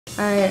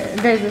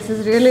Guys, this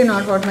is really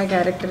not what my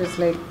character is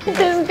like.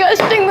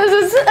 Disgusting. This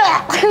is.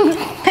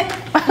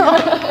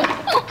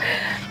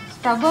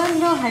 Stubborn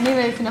lo honey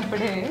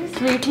వేసినప్పుడే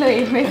sweet లో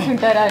ఏం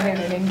వేసుంటారా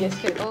అనేది నేను guess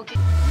చేశాను. Okay.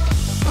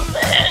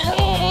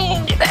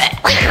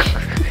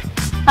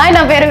 Hi,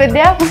 నా పేరు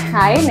విద్య.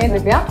 హాయ్, నేను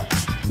దివ్య.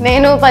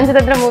 నేను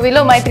పంచతంత్రం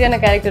మూవీలో మైత్రి అనే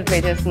క్యారెక్టర్ ప్లే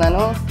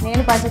చేస్తున్నాను.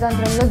 నేను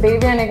పంచతంత్రంలో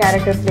దేవి అనే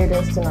క్యారెక్టర్ ప్లే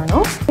చేస్తున్నాను.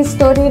 ఈ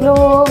స్టోరీలో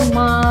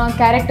మా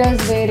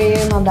క్యారెక్టర్స్ వేరే,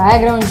 మా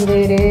బ్యాక్గ్రౌండ్స్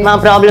వేరే, మా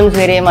ప్రాబ్లమ్స్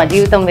వేరే, మా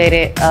జీవితం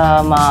వేరే,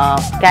 మా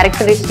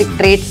క్యారెక్టరిస్టిక్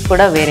ట్రేట్స్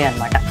కూడా వేరే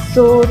అన్నమాట.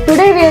 So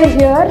today we are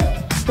here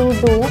to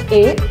do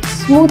a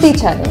smoothie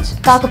challenge.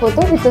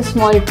 కాకపోతే with a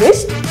small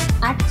twist.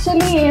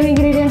 Actually ఏం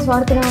ఇంగ్రీడియంట్స్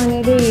వాడుతున్నాం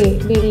అనేది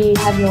వీల్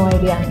హ్యావ్ నో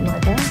ఐడియా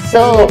అనమాట.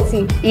 సో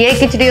ఏ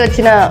కిచడీ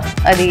వచ్చినా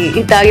అది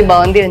తాగి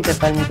బాగుంది అని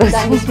చెప్పాలి మీకు.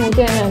 దాన్ని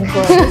స్మూతీ అని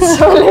అనుకోవాలి.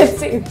 So let's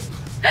see.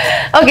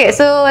 Okay,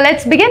 so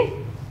let's begin.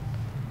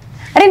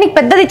 అరే, నీకు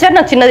పెద్దది ఇచ్చారు,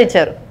 నాకు చిన్నది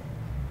ఇచ్చారు.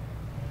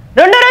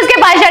 రెండో రోజుకే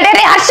పాయిషాట్.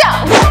 అరే హర్ష,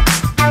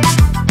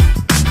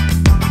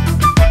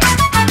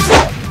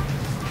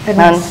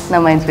 నా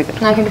మైండ్ స్పీకర్.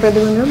 నాకంటే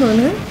పెద్దగా ఉందా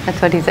బాగుంది.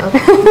 That's what he said.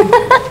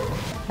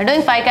 I'm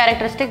doing 5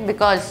 characteristics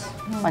because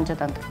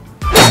Panchathantram.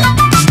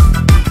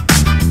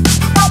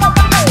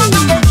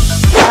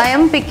 I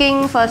am picking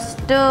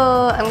first.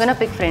 I'm gonna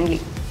pick friendly.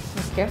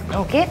 Okay.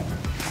 Okay.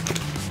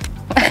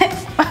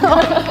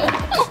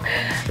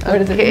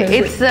 Okay.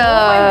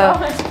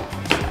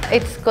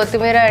 It's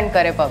kothimira and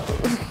karepaku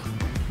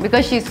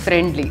because she's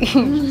friendly.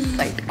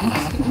 Right.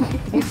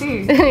 You see?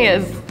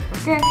 Yes.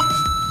 Okay.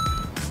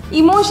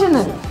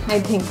 Emotional, I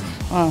think.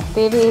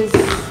 Devi is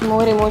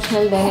more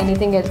emotional than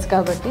anything else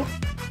kabatti.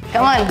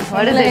 Come on.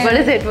 What is it? What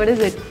is it? What is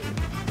it?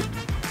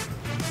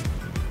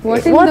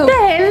 What the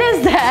hell is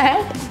that?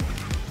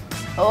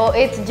 Oh,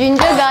 it's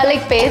ginger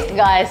garlic paste,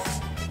 guys.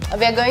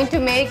 We are going to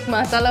make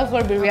masala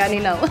for biryani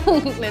now.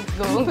 Let's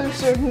go. You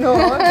should know.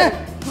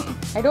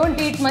 I don't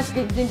eat much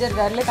ginger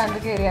garlic,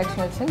 అందుకే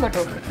reaction వచ్చింది. But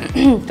okay.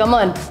 Come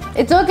on.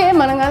 It's okay.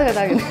 మనం కాదు కదా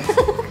తాగేది.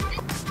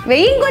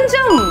 వెయ్యి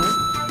కొంచెం.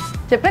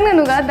 చెప్పాను కదా,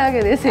 నువ్వు కాదు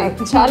తాగేది.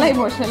 చాలా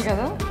ఎమోషనల్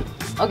కదా.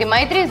 Okay,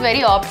 Mythri is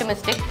very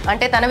optimistic.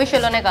 అంటే తన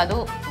విషయంలోనే కాదు,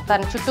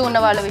 తన చుట్టూ ఉన్న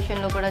వాళ్ళ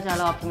విషయంలో కూడా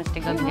చాలా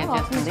ఆప్టిమిస్టిక్గా బిహేవ్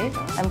చేస్తుంది.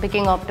 I'm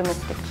picking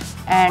optimistic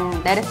and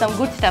there is some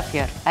good stuff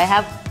here. I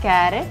have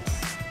carrots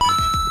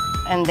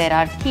and there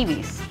are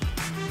Kiwis.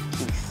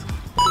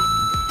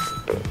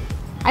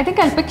 I think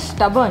I'll pick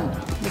stubborn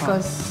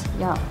because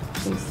yeah,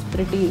 she's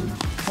pretty.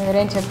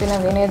 ఎవరేం చెప్పినా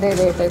వినేదే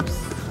types.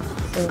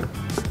 So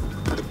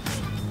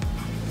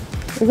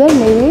is that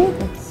maybe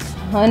it's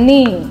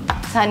honey.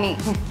 Honey.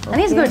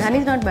 Honey is good. Honey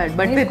is not bad.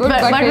 But Honey is with, good,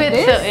 but with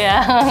this?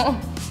 yeah.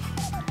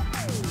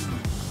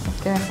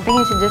 Okay. I think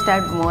you should just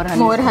add more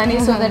honey. More honey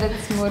so that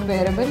it's more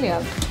bearable.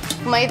 Yeah.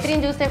 Maitri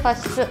juice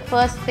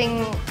first thing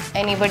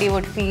anybody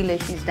would feel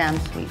is she's damn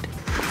sweet.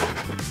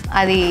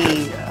 Adi,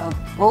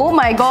 oh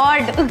my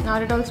god. Not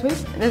at all sweet.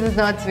 This is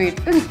not sweet.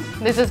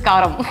 This is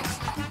karam.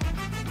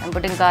 I'm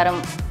putting karam.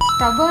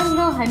 Stubborn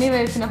లో honey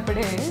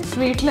వేసినప్పుడే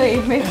sweet లో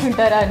ఏం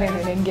వేసుంటారా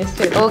అనేది నేను guess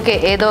చేశాను. Okay,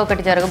 ఏదో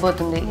ఒకటి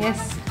జరగబోతుంది.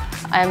 Yes.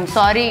 I am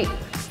sorry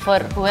for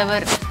whoever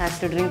has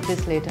to drink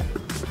this later.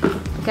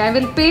 Okay, I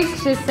will pick.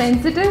 She's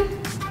sensitive.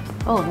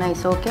 Oh,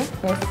 nice. Okay.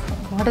 Yes.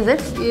 What is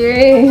it?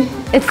 Yay.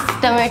 It's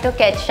tomato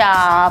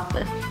ketchup.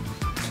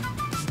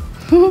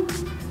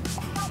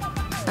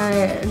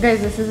 Guys,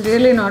 this is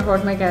really not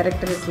what my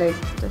character is like.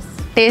 Just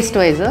Taste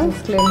wise,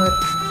 disclaimer.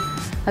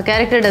 a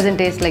character doesn't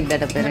taste like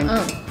that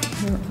apparently.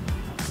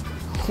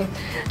 Okay.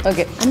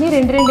 Okay. అన్నీ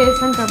రెండు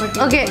వేసాను కాబట్టి.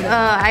 Okay.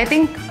 I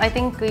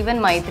think even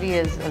Maitri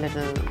is a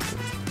little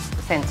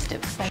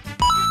sensitive.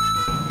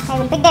 I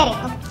will pick dairy.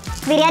 Okay.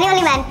 Biryani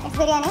only, man. It's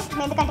biryani.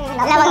 Mentukante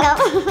lavanga.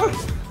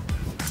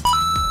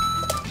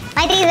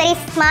 Maitri is very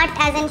smart,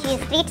 as in she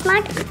is street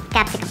smart.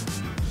 Capsicum.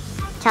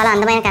 Chala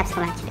andamaina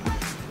capsicum actually.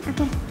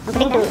 Okay. I'm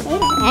putting 2.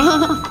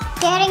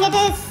 Sharing it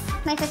is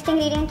my first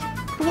ingredient.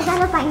 This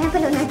is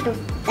pineapple unnattu.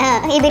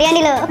 Ee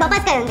biryani lo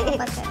papaskaya undi.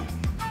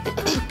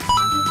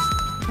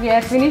 We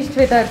are finished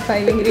with our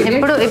 5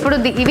 ingredients. ఇప్పుడు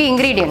ఇవి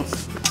ingredients.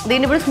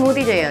 దీన్ని ఇప్పుడు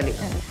smoothie చేయాలి.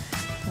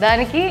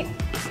 దానికి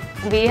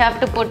we have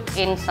to put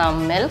in some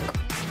milk.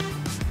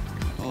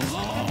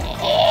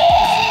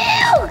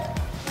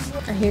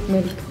 I hate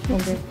milk.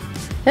 Okay.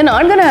 You're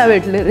not gonna have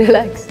it.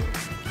 Relax.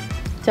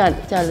 చాలు.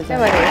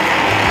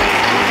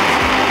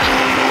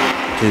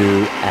 2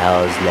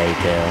 hours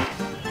later.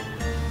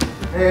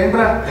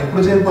 ఏంట్రా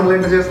ఎప్పుడు చేయని పనులు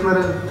ఏంటో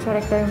చేస్తున్నారు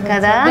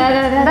కదా.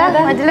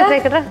 మధ్యలో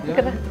ఇక్కడ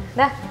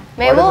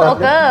మేము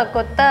ఒక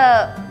కొత్త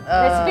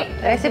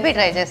రెసిపీ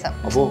ట్రై చేసాం.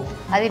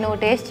 అది నువ్వు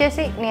టేస్ట్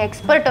చేసి నీ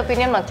ఎక్స్పర్ట్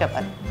ఒపీనియన్ మాకు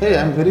చెప్పాలి.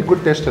 I'm very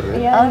good taster.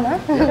 అవునా?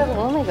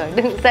 Oh my God.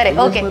 సరే,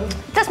 ఓకే.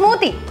 It's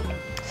smoothie.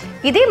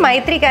 ఇది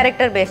మైత్రి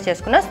క్యారెక్టర్ బేస్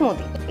చేసుకున్న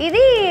స్మూతీ,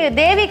 ఇది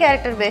దేవి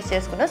క్యారెక్టర్ బేస్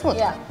చేసుకున్న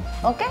smoothie.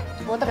 Okay,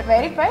 Both are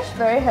very fresh,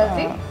 very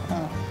healthy.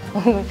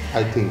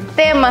 I think.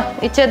 తేమ్మా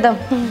ఇచ్చేద్దాం.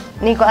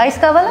 నీకు ఐస్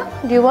కావాలా?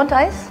 Do you want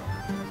ice?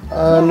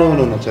 No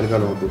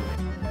చలికాలం వద్దు.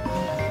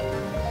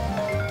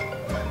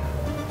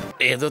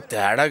 ఏదో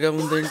తేడాగా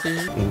ఉందేంటి?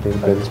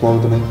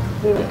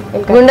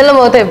 గుండెలో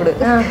మోతాయి ఇప్పుడు.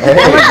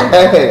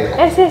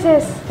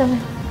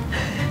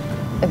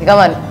 Okay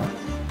come on.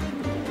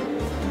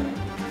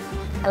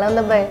 అలా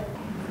ఉంది అబ్బాయి,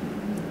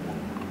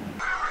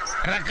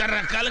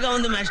 రకరకాలుగా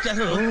ఉంది మాస్టర్.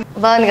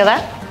 బాగుంది కదా?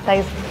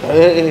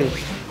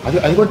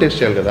 అది కూడా టేస్ట్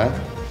చేయాలి కదా.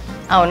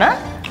 అవునా?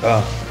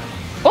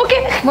 ఓకే,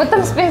 మొత్తం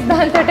స్పేస్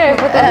దాంతో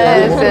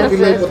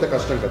అయిపోతుంది.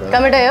 కష్టం కదా.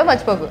 కమిట్ అయ్యో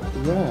మర్చిపోకు.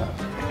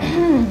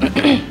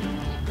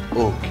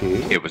 Okay.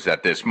 It was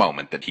at this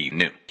moment that he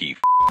knew he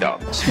f***ed up.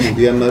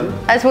 Smoothie అన్నారు.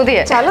 అది స్మూతీ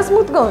చాలా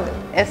స్మూత్ గా ఉంది.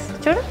 ఎస్,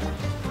 చూడు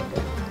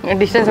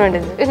distance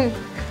maintain.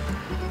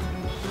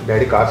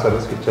 Daddy car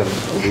service ఇచ్చాను.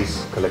 Please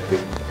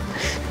collective.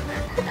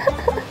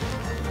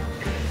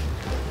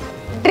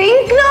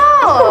 డ్రింక్ నో,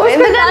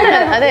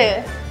 ఎందుకంటే అదే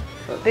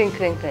డ్రింక్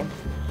డ్రింక్ డ్రింక్.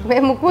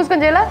 మేము ముక్కు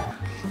మూసుకొని చేయాలా?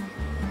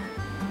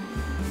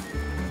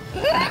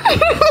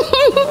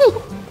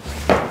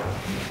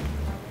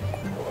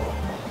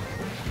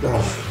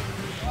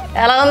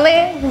 ఎలా ఉంది?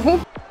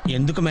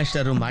 ఎందుకు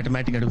మాస్టర్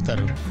మాటమాటిక్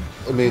అడుగుతారు?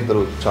 మీ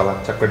ఇద్దరు చాలా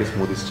చక్కటి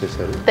స్మూదీస్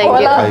చేశారు.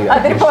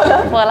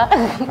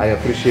 I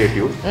appreciate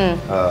you.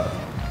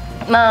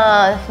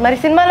 మరి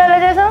సినిమాలో ఎలా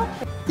చేసాం?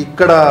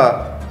 ఇక్కడ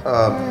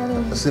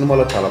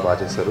సినిమాలో చాలా బాగా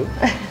చేశారు.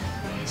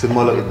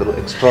 సినిమాలో ఇద్దరు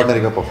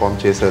ఎక్స్ట్రాడినరీగా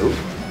పర్ఫామ్ చేశారు.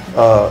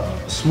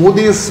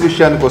 స్మూదీస్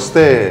విషయానికి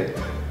వస్తే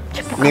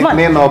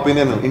నేను నా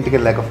ఒపీనియన్ ఇంటికి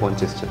వెళ్ళాక ఫోన్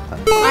చేసి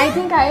చెప్తాను. I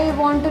think I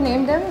want to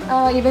name them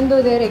even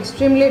though they are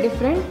extremely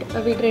different.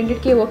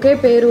 వీటికి ఒకే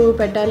పేరు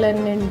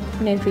పెట్టాలని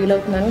నేను ఫీల్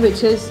అవుతున్నాను,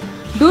 which is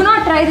do not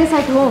try this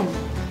at home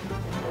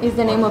is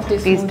the name of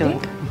this Please movie.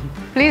 don't.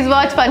 Please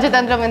watch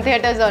Panchathantram in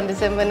theaters on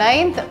December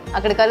 9th.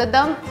 అక్కడ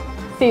కలుద్దాం.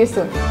 See you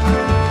soon.